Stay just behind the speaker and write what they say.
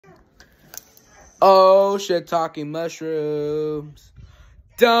Oh shit, talking mushrooms.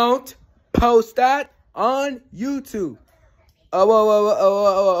 Don't post that on YouTube. Oh.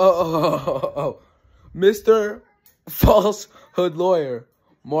 Mr. Falsehood lawyer.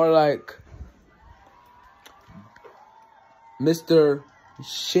 More like Mr.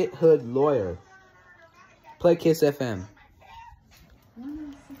 Shithood lawyer. Play Kiss FM.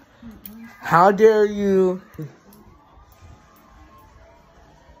 How dare you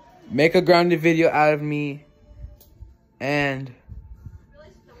make a grounded video out of me and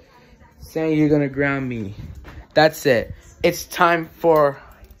saying you're gonna ground me. That's it. It's time for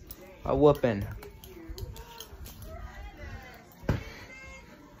a whooping.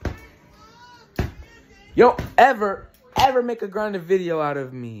 You don't ever make a grounded video out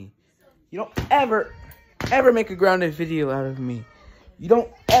of me. You don't ever make a grounded video out of me. You don't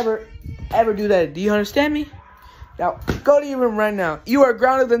ever do that. Do you understand me? Now, go to your room right now. You are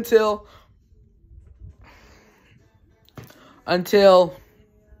grounded until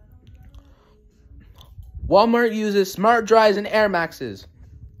Walmart uses smart dries and Air Maxes.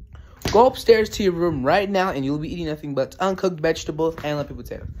 Go upstairs to your room right now and you'll be eating nothing but uncooked vegetables and lumpy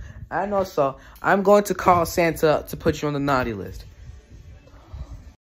potatoes. And also, I'm going to call Santa to put you on the naughty list.